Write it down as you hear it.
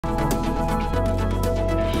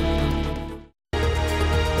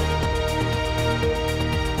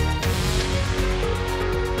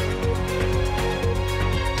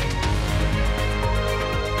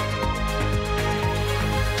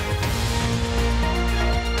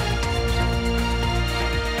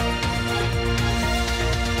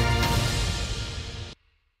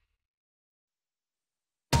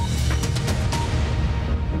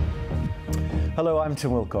Hello, I'm Tim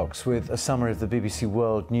Willcox with a summary of the BBC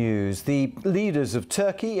World News. The leaders of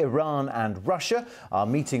Turkey, Iran and Russia are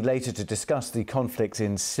meeting later to discuss the conflict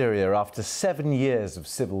in Syria after 7 years of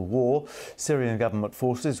civil war. Syrian government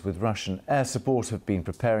forces with Russian air support have been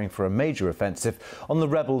preparing for a major offensive on the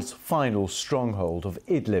rebels' final stronghold of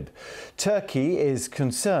Idlib. Turkey is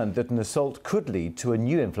concerned that an assault could lead to a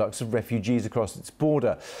new influx of refugees across its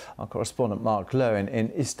border. Our correspondent Mark Lowen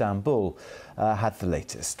in Istanbul had the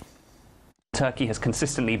latest. Turkey has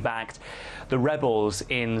consistently backed the rebels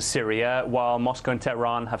in Syria, while Moscow and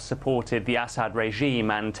Tehran have supported the Assad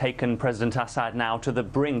regime and taken President Assad now to the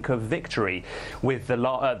brink of victory, with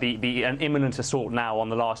an imminent assault now on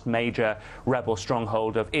the last major rebel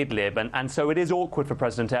stronghold of Idlib. And so it is awkward for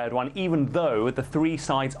President Erdogan, even though the three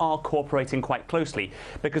sides are cooperating quite closely,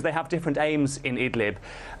 because they have different aims in Idlib.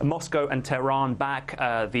 Moscow and Tehran back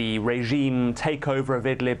the regime takeover of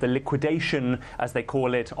Idlib, the liquidation, as they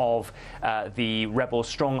call it, of the rebel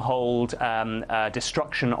stronghold,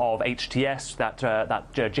 destruction of HTS, that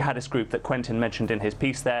jihadist group that Quentin mentioned in his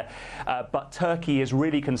piece there. But Turkey is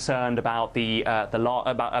really concerned about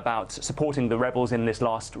about supporting the rebels in this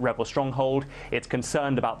last rebel stronghold. It's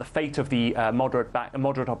concerned about the fate of the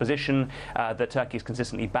moderate opposition that Turkey has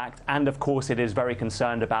consistently backed, and of course it is very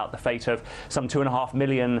concerned about the fate of some 2.5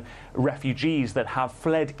 million refugees that have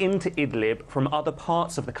fled into Idlib from other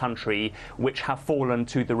parts of the country which have fallen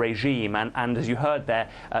to the regime. And as you heard there,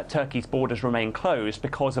 Turkey's borders remain closed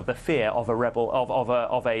because of the fear of a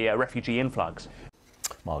refugee influx.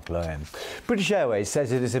 Mark Lowen. British Airways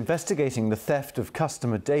says it is investigating the theft of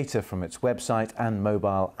customer data from its website and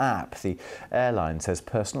mobile app. The airline says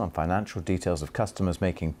personal and financial details of customers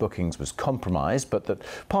making bookings was compromised, but that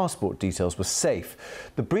passport details were safe.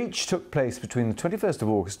 The breach took place between the 21st of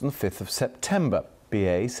August and the 5th of September.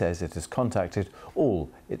 BA says it has contacted all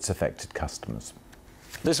its affected customers.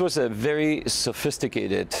 This was a very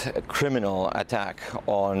sophisticated criminal attack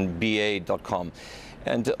on BA.com.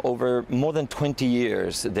 And over more than 20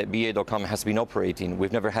 years that BA.com has been operating,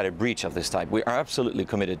 we've never had a breach of this type. We are absolutely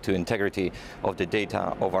committed to integrity of the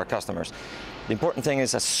data of our customers. The important thing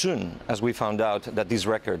is, as soon as we found out that these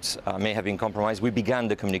records may have been compromised, we began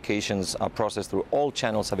the communications process through all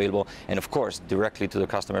channels available, and of course directly to the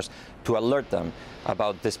customers, to alert them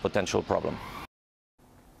about this potential problem.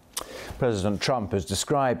 President Trump has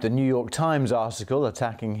described the New York Times article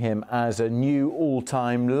attacking him as a new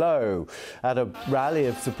all-time low. At a rally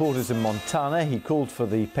of supporters in Montana, he called for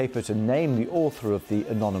the paper to name the author of the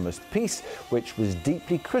anonymous piece, which was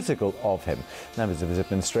deeply critical of him. Members of his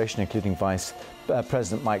administration, including Vice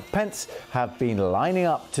President Mike Pence, have been lining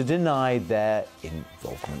up to deny their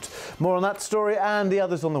involvement. More on that story and the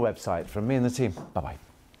others on the website. From me and the team, bye-bye.